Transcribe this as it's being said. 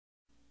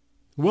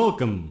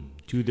Welcome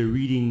to the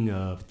reading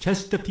of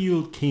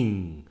Chesterfield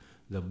King,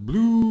 the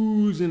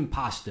Blues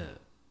Imposter.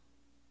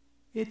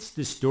 It's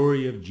the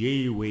story of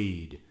J.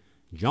 Wade,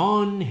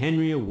 John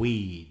Henry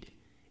Wade,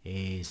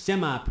 a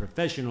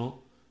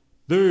semi-professional,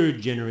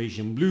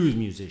 third-generation blues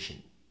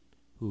musician,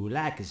 who,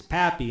 like his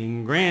pappy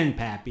and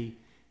grandpappy,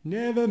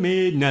 never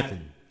made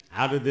nothing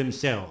out of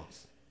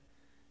themselves.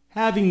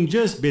 Having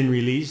just been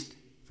released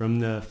from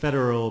the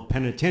federal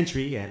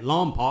penitentiary at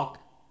Lompoc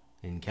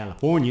in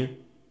California,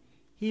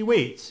 he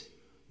waits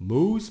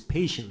most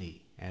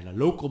patiently at a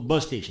local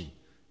bus station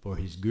for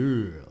his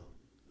girl,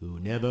 who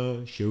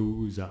never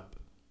shows up.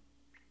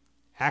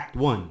 Act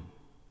 1.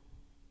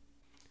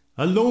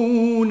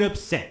 Alone,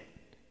 upset,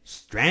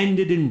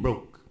 stranded and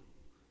broke,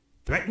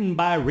 threatened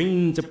by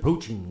rains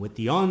approaching with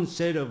the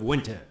onset of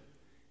winter,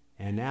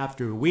 and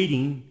after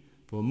waiting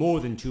for more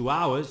than 2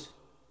 hours,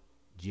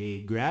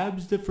 Jay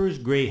grabs the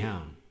first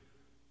Greyhound,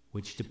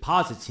 which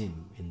deposits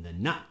him in the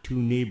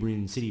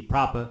not-too-neighboring city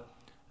proper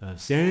of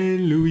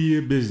San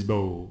Luis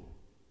Obispo.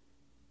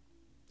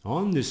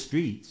 On the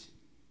streets,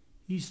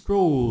 he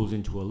strolls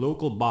into a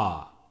local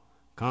bar,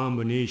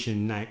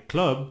 combination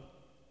nightclub,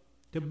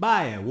 to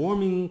buy a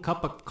warming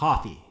cup of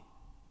coffee,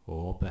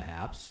 or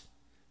perhaps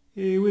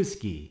a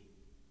whiskey.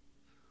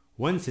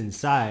 Once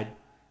inside,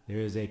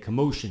 there is a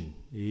commotion,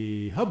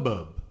 a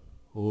hubbub,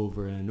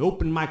 over an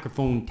open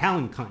microphone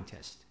talent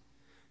contest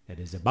that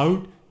is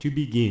about to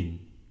begin.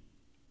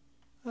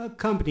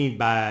 Accompanied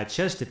by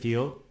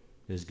Chesterfield,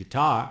 his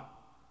guitar,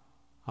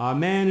 our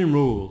man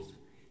enrolls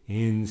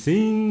and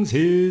sings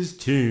his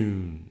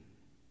tune.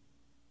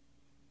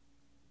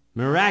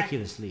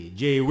 Miraculously,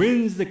 Jay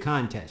wins the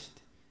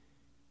contest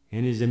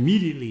and is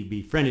immediately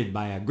befriended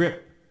by a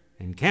grip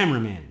and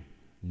cameraman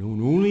known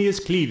only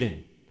as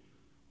Cleveland,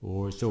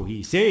 or so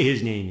he say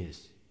his name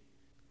is.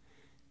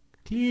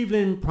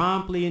 Cleveland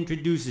promptly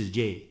introduces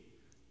Jay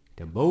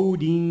to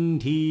Bodine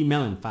T.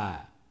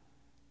 Melonfire,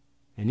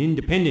 an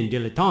independent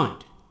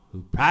dilettante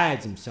who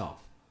prides himself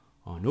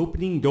on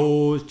opening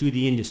doors to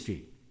the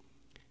industry,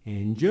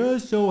 and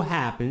just so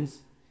happens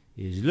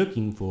is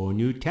looking for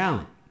new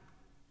talent.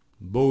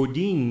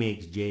 Bodine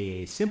makes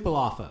Jay a simple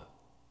offer,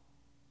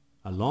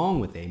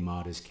 along with a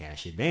modest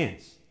cash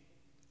advance,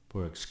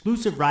 for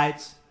exclusive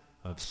rights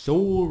of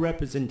sole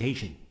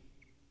representation.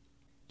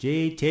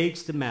 Jay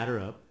takes the matter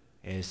up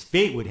as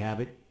fate would have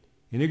it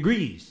and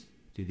agrees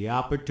to the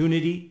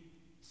opportunity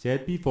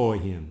set before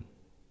him.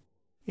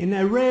 In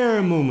a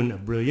rare moment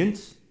of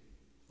brilliance,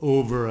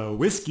 over a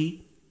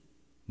whiskey,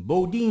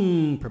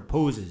 Bodine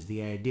proposes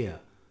the idea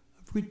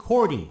of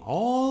recording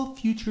all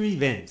future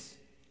events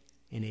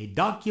in a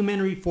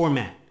documentary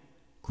format,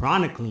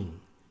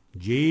 chronicling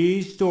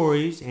Jay's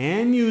stories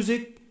and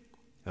music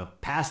of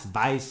past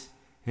vice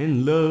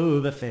and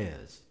love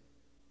affairs.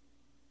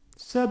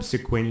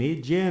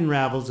 Subsequently, Jay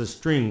unravels a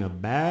string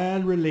of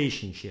bad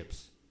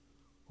relationships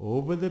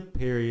over the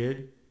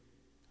period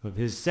of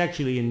his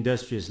sexually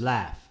industrious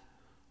life,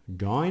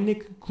 drawing the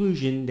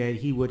conclusion that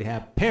he would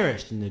have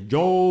perished in the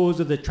jaws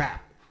of the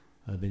trap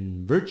of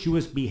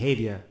virtuous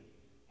behavior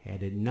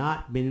had it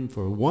not been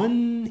for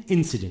one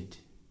incident.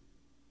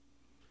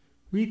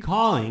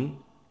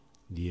 Recalling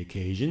the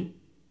occasion,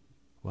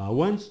 while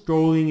once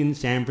strolling in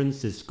San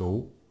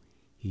Francisco,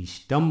 he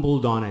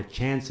stumbled on a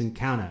chance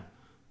encounter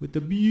with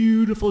a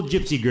beautiful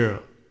gypsy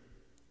girl,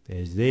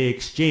 as they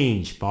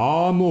exchanged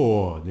far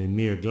more than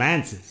mere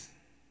glances.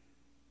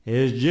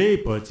 As Jay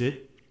puts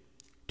it,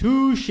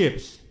 two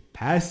ships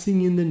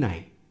passing in the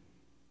night,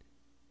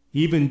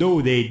 even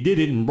though they did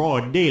it in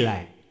broad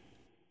daylight.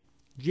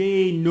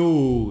 Jay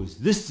knows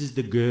this is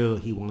the girl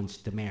he wants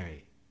to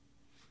marry.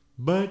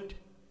 But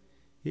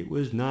it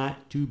was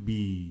not to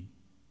be.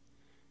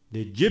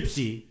 The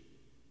gypsy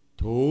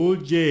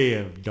told Jay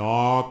of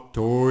dark,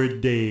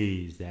 torrid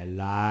days that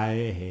lie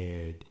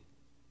ahead,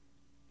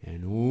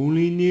 and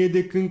only near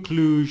the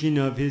conclusion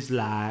of his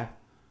life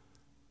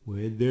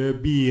would there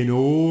be an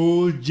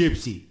old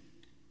gypsy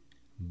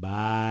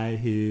by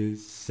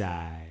his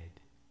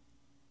side.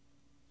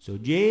 So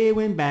Jay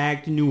went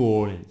back to New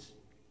Orleans,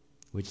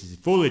 which is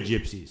full of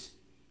gypsies,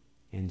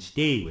 and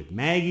stayed with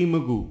Maggie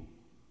Magoo,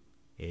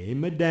 a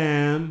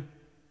madame,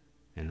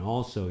 and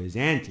also his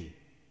auntie,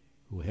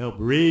 who helped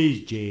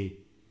raise Jay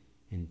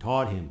and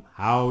taught him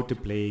how to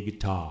play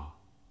guitar.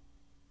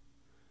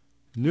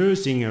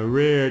 Nursing a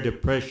rare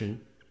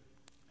depression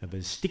of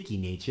a sticky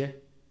nature,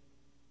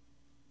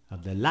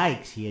 of the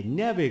likes he had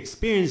never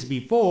experienced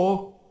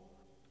before,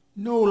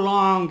 no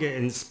longer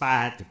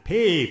inspired to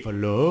pay for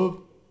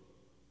love,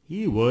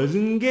 he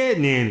wasn't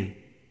getting any.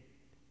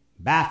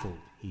 Baffled,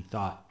 he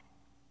thought,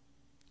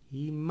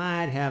 he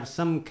might have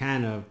some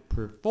kind of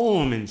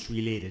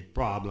performance-related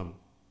problem.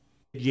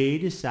 Jay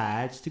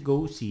decides to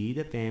go see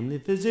the family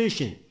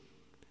physician,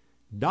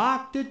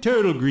 Dr.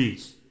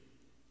 Turtlegrease,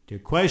 to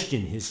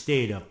question his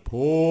state of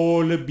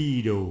poor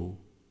libido,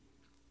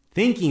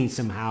 thinking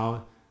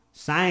somehow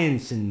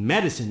science and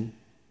medicine,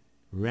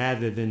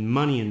 rather than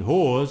money and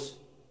whores,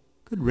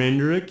 could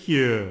render a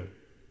cure.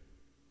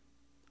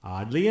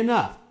 Oddly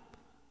enough,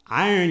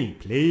 irony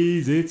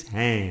plays its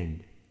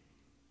hand.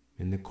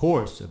 In the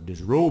course of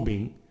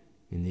disrobing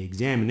in the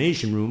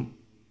examination room,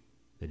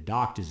 the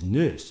doctor's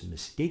nurse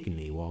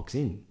mistakenly walks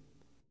in.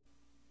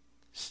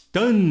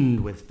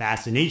 Stunned with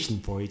fascination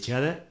for each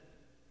other,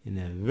 in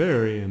a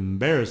very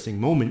embarrassing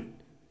moment,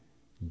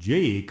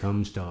 Jay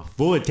comes to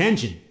full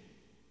attention,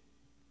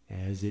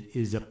 as it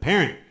is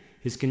apparent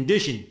his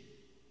condition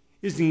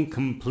is in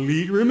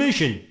complete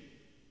remission.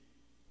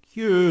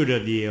 Cured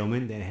of the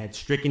ailment that had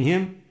stricken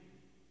him,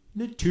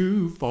 the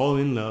two fall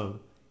in love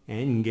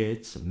and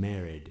gets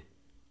married.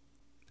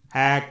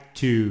 Act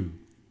 2.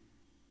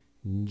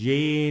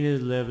 Jay and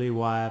his lovely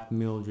wife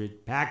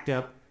Mildred packed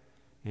up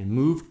and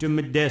moved to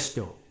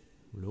Modesto,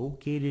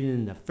 located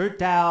in the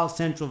fertile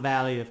Central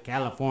Valley of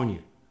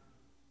California,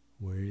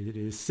 where it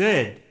is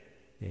said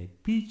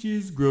that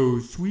peaches grow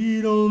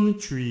sweet on the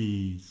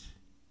trees.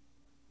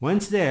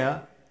 Once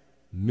there,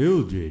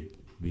 Mildred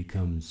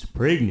becomes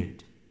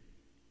pregnant.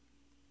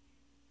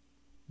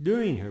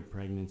 During her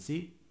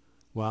pregnancy,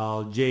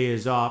 while Jay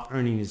is off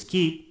earning his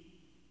keep,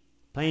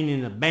 playing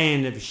in a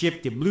band of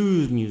shifty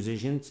blues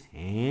musicians,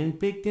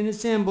 handpicked and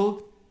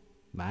assembled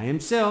by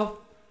himself,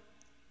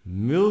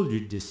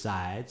 Mildred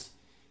decides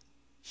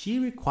she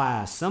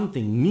requires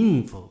something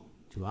meaningful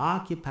to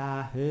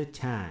occupy her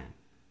time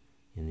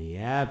in the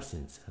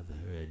absence of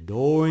her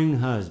adoring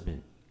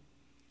husband.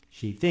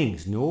 She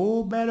thinks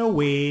no better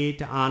way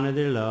to honor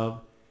their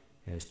love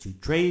as to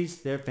trace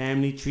their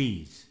family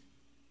trees.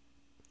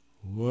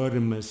 What a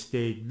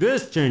mistake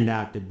this turned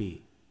out to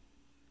be.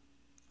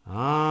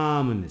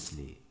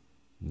 Ominously,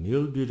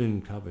 Mildred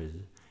uncovers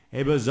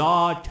a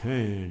bizarre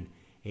turn,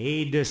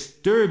 a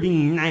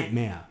disturbing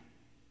nightmare.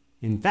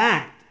 In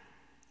fact,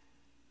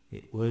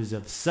 it was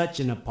of such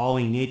an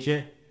appalling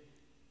nature,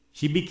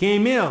 she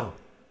became ill,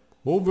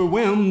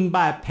 overwhelmed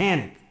by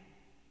panic.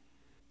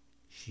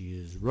 She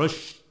is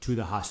rushed to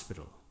the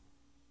hospital.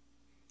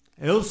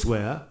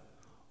 Elsewhere,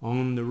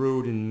 on the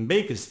road in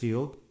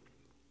Bakersfield,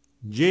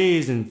 Jay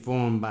is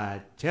informed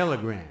by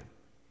telegram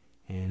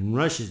and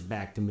rushes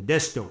back to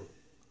Modesto,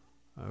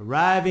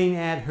 arriving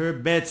at her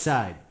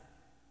bedside.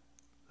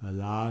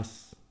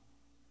 Alas,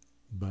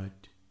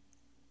 but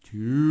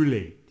too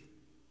late.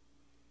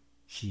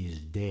 She is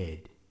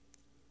dead,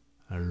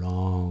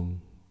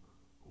 along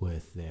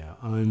with their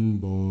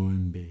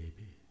unborn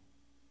baby.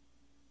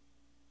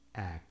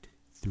 Act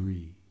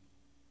 3.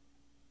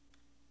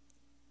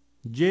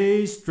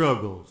 Jay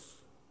struggles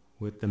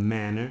with the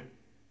manner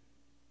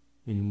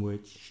in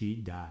which she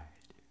died,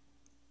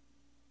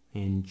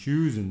 and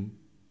choosing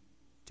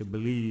to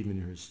believe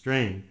in her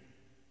strength,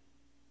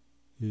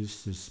 is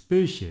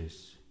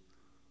suspicious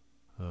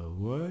of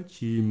what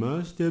she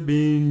must have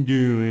been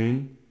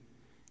doing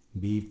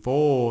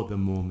before the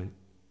moment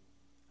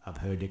of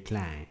her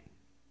decline.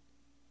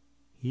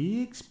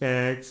 He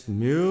expects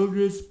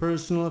Mildred's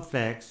personal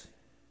effects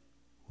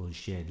will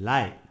shed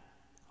light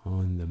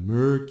on the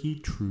murky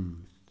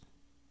truth.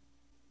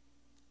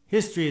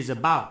 History is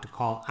about to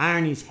call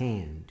irony's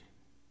hand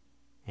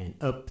and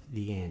up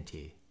the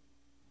ante.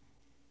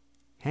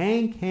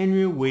 Hank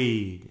Henry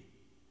Wade,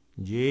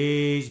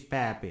 Jay's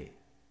pappy,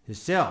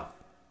 himself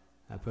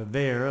a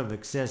purveyor of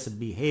excessive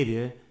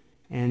behavior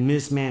and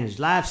mismanaged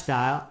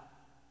lifestyle,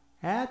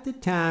 at the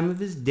time of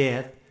his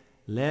death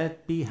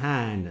left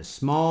behind a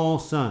small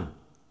son,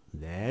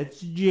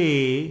 that's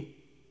Jay,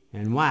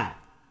 and wife,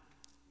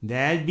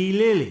 that'd be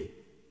Lily,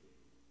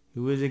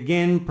 who was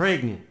again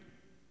pregnant.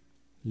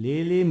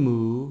 Lily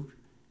moved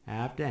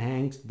after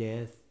Hank's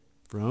death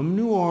from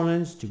New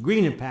Orleans to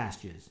greener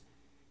pastures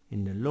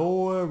in the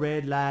lower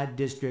red light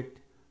district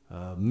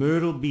of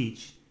Myrtle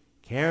Beach,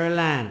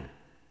 Carolina,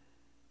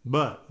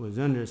 but was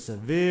under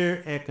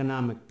severe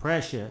economic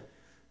pressure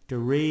to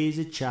raise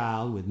a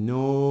child with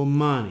no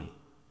money,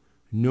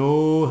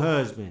 no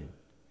husband,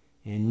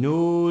 and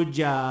no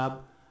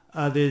job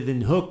other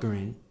than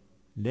hookering,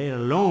 let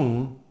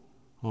alone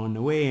on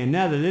the way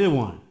another little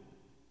one.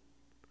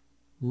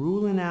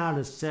 Ruling out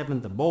a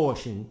seventh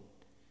abortion,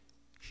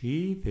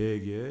 she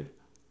figured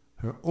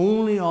her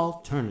only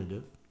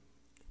alternative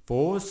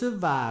for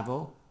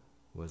survival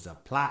was a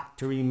plot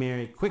to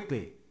remarry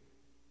quickly,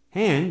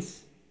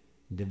 hence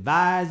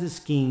devised a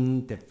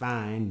scheme to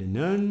find an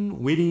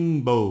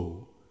unwitting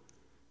beau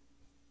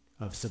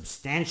of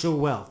substantial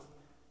wealth,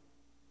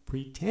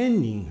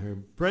 pretending her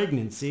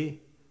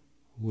pregnancy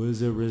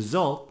was a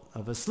result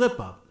of a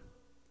slip-up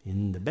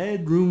in the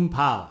bedroom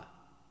parlor.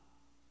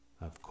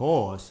 Of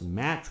course,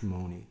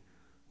 matrimony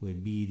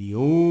would be the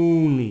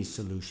only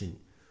solution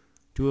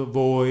to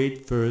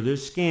avoid further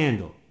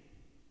scandal.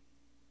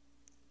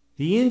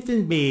 The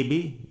infant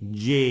baby,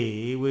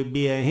 Jay, would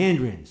be a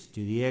hindrance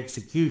to the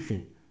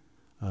execution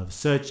of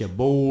such a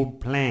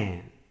bold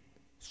plan.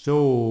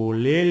 So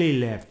Lily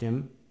left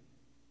him,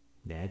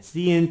 that's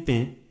the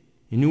infant,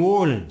 in New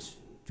Orleans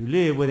to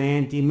live with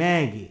Auntie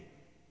Maggie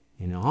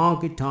in a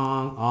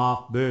honky-tonk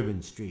off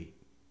Bourbon Street.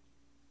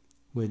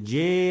 With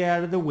Jay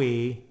out of the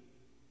way,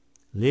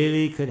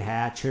 Lily could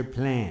hatch her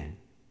plan.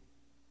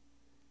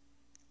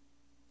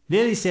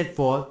 Lily set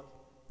forth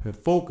her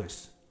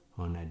focus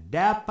on a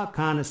dapper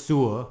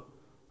connoisseur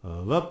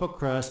of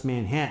upper-crust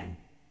Manhattan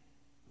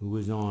who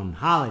was on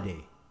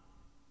holiday.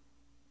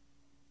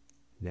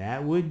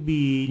 That would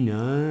be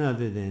none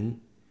other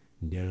than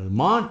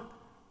Delmont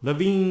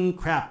Levine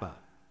Crapper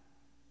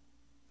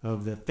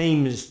of the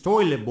famous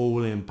toilet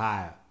bowl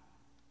empire.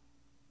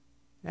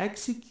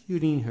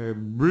 Executing her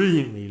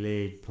brilliantly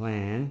laid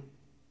plan,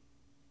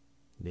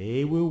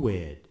 they were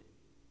wed.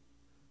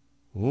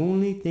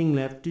 Only thing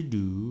left to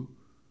do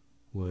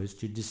was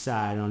to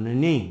decide on a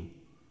name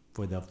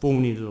for the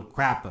phony little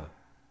crapper.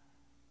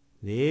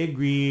 They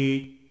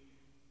agreed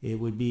it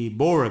would be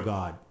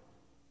Beauregard,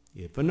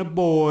 if in a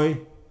boy,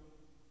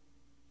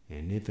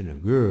 and if in a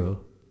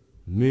girl,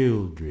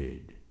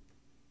 Mildred.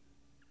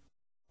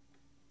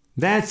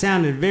 That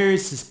sounded very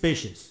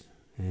suspicious,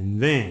 and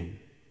then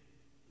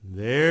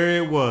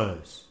there it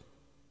was.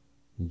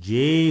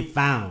 Jay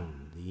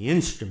found the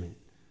instrument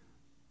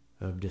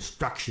of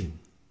destruction,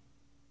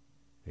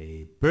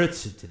 a birth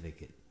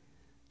certificate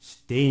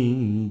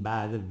stained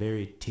by the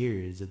very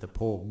tears of the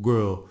poor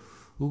girl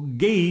who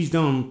gazed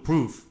on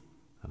proof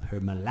of her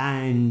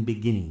malign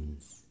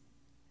beginnings.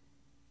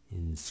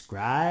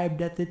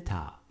 Inscribed at the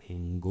top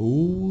in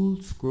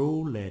gold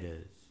scroll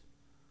letters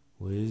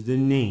was the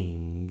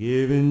name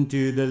given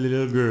to the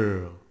little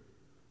girl,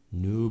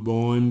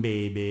 newborn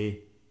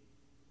baby,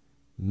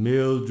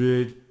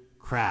 Mildred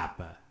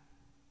Crapper,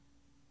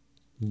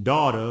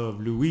 daughter of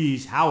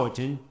Louise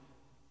Howerton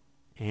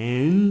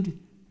and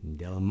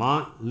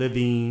Delmont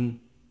Levine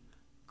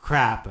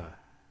Crapper.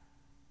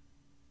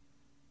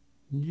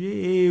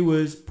 Jay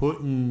was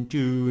putting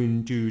two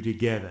and two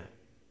together.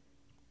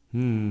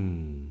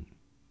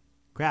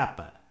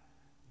 Crapper,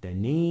 the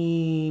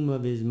name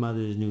of his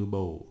mother's new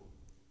beau,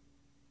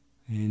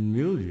 and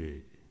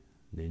Mildred,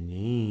 the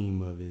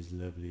name of his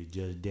lovely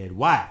just dead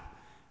wife,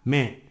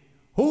 meant,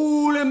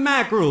 holy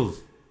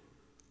mackerels,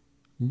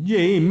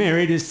 Jay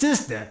married his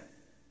sister.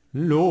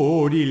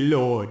 Lordy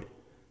Lord,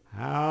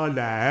 how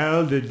the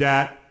hell did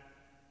that?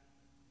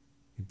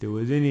 If there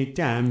was any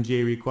time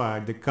Jay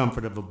required the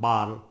comfort of a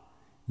bottle,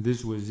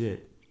 this was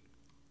it.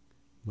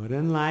 But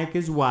unlike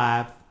his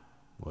wife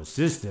or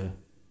sister,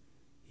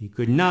 he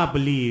could not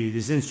believe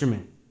this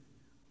instrument,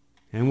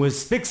 and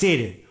was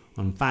fixated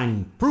on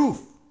finding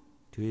proof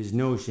to his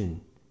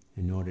notion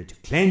in order to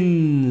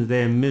cleanse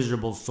their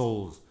miserable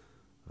souls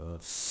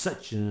of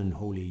such an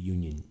unholy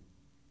union.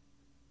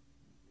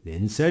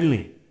 Then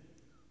suddenly,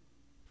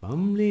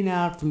 fumbling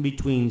out from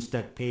between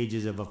stuck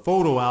pages of a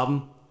photo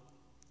album,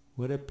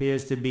 what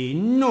appears to be,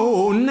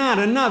 no, not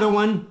another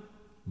one,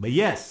 but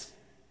yes,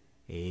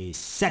 a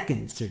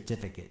second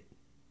certificate,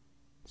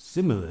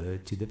 similar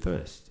to the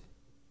first,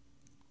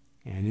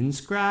 and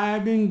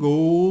inscribed in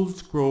gold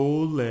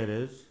scroll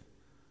letters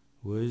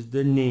was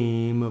the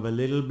name of a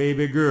little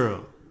baby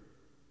girl,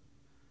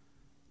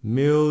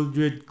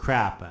 Mildred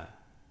Crapper,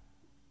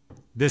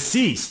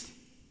 deceased,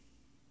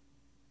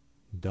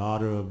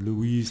 daughter of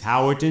Louise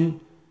Howerton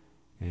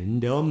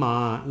and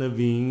Delmont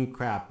Levine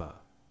Crapper.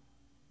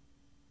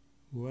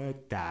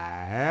 What the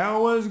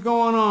hell was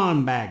going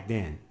on back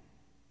then,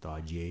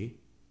 thought Jay.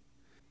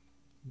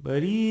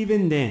 But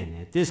even then,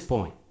 at this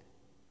point,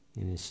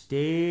 in a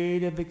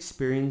state of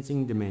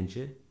experiencing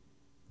dementia,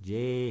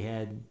 Jay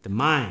had the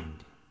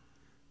mind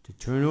to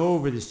turn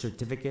over the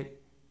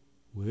certificate,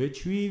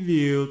 which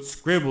revealed,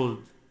 scribbled,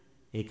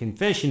 a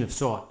confession of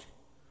sort,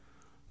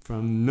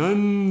 from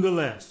none the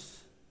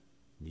less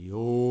the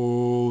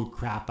old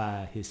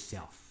crapper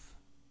himself.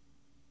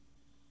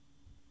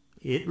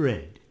 It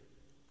read,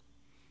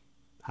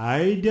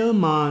 I,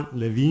 Delmont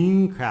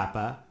Levine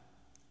Crapper,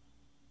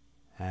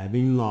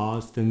 having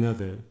lost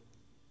another,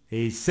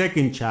 a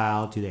second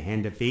child to the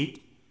hand of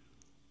fate,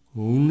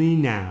 only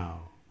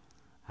now,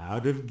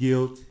 out of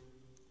guilt,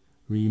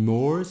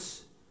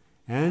 remorse,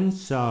 and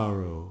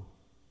sorrow,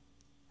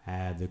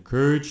 have the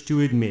courage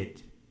to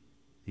admit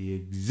the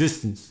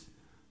existence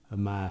of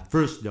my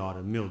first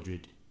daughter,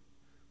 Mildred,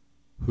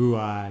 who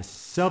I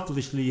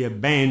selfishly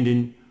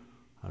abandoned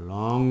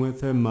along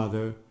with her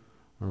mother,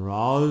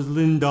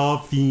 Rosalind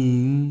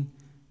Dauphine,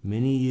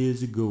 many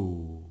years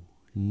ago,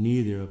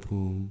 neither of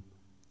whom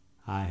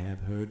I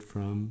have heard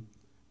from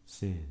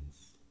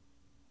since.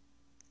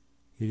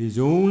 It is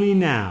only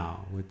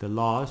now, with the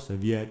loss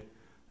of yet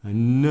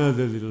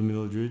another little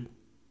Mildred,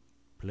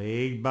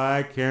 plagued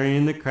by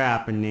carrying the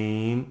Crapper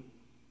name,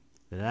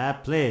 that I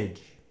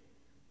pledge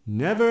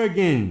never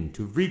again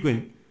to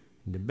frequent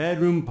the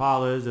bedroom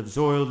parlors of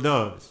Soiled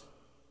Doves,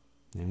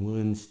 and will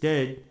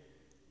instead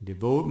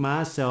devote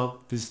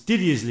myself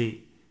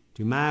fastidiously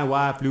to my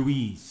wife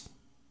Louise,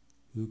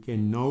 who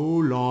can no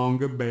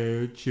longer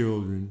bear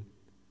children,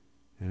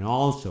 and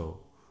also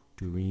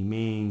to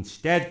remain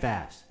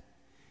steadfast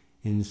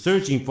in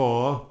searching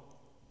for,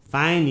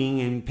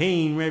 finding, and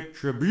paying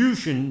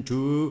retribution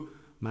to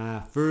my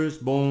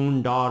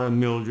firstborn daughter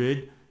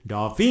Mildred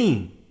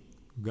Dauphine.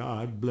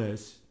 God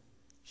bless,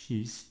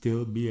 she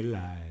still be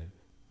alive.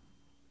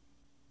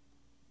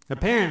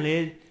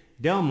 Apparently,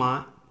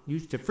 Delmont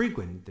used to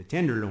frequent the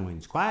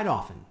Tenderloins quite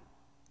often,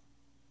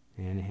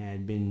 and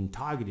had been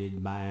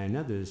targeted by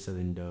another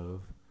Southern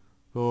Dove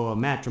for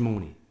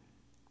matrimony.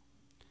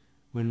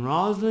 when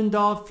Rosalind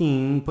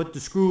Dolphine put the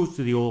screws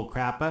to the old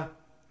crapper,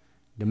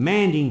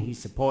 demanding he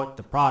support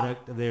the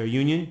product of their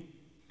union,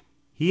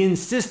 he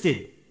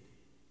insisted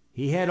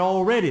he had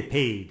already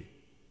paid.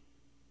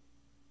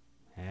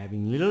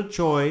 Having little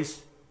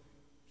choice,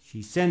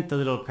 she sent the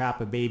little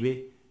crapper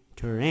baby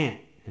to her aunt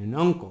and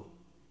uncle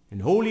in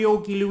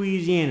Holyoke,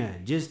 Louisiana,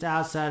 just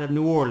outside of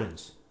New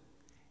Orleans,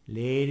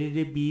 later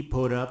to be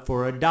put up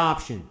for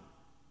adoption.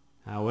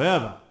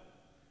 However,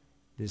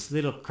 this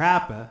little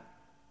crapper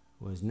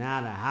was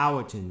not a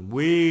Howerton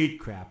Wade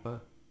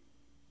crapper.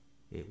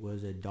 It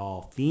was a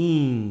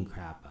Dolphine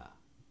crapper,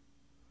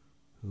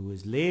 who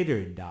was later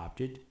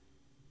adopted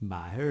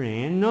by her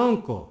aunt and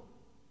uncle,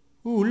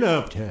 who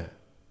loved her.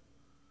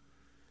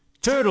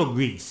 Turtle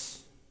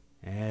Grease,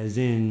 as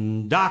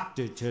in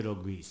Dr. Turtle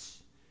Grease,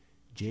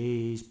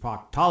 Jay's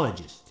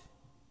proctologist,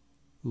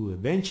 who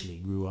eventually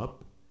grew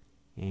up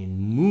and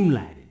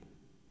moonlighted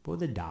for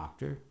the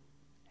doctor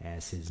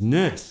as his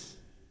nurse.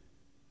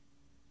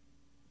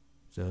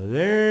 So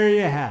there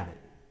you have it.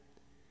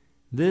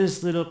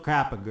 This little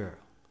crapper girl,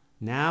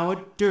 now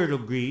a Turtle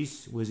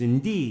Grease, was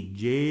indeed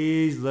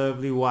Jay's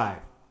lovely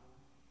wife.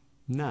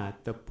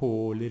 Not the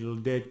poor little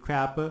dead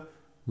crapper,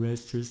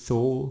 rest her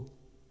soul,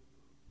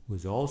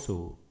 was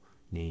also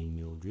named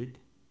Mildred,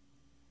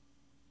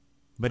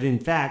 but in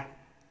fact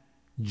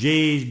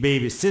Jay's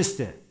baby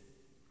sister,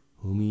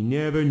 whom he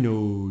never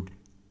knowed,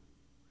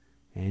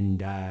 and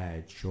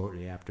died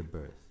shortly after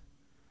birth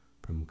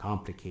from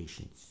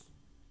complications.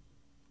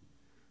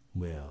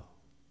 Well,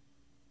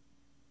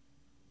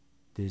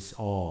 this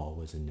all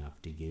was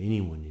enough to give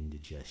anyone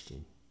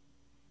indigestion,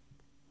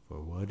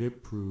 for what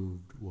it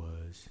proved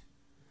was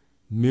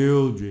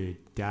Mildred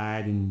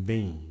died in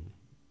vain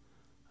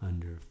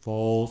under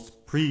false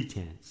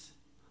pretense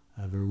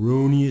of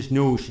erroneous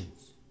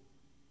notions.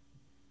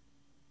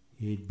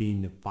 It had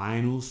been the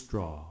final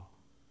straw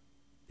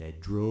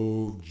that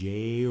drove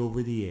Jay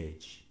over the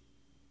edge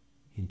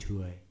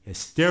into a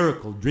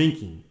hysterical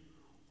drinking,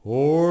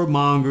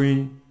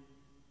 whoremongering,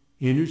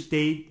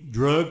 interstate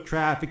drug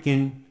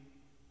trafficking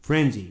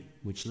frenzy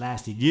which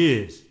lasted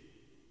years,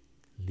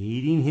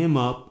 leading him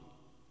up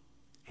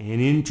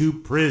and into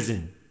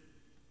prison.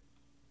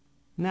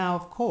 Now,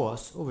 of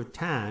course, over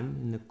time,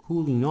 in the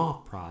cooling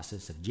off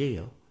process of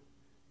jail,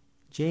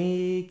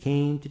 Jay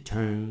came to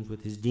terms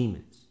with his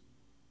demons,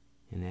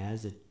 and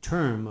as a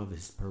term of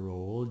his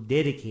parole,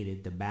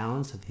 dedicated the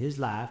balance of his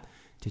life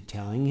to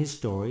telling his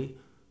story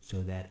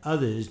so that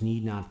others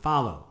need not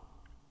follow.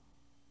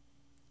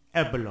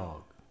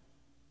 Epilogue.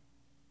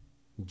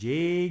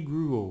 Jay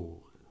grew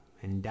old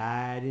and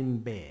died in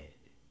bed,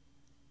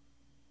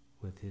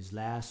 with his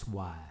last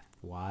wife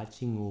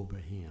watching over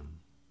him.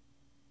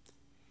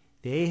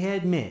 They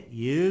had met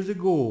years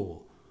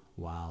ago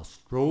while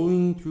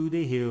strolling through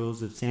the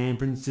hills of San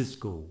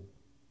Francisco.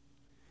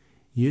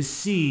 You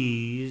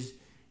see,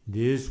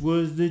 this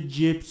was the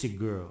gypsy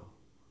girl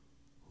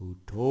who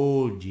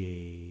told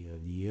Jay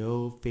of the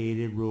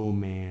ill-fated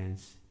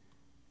romance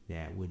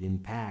that would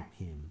impact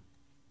him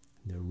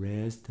the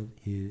rest of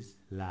his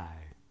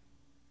life.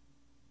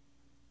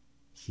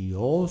 She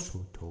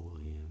also told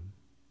him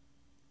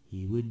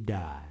he would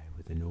die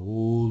with an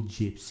old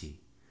gypsy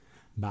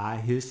by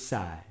his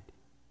side,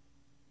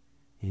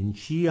 and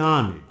she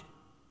honored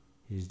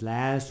his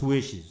last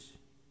wishes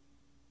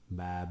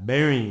by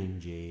burying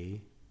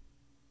Jay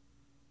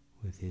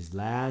with his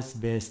last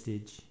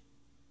vestige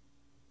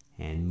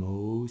and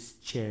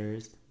most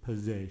cherished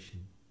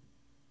possession,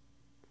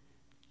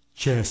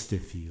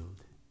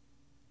 Chesterfield,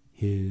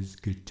 his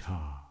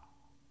guitar.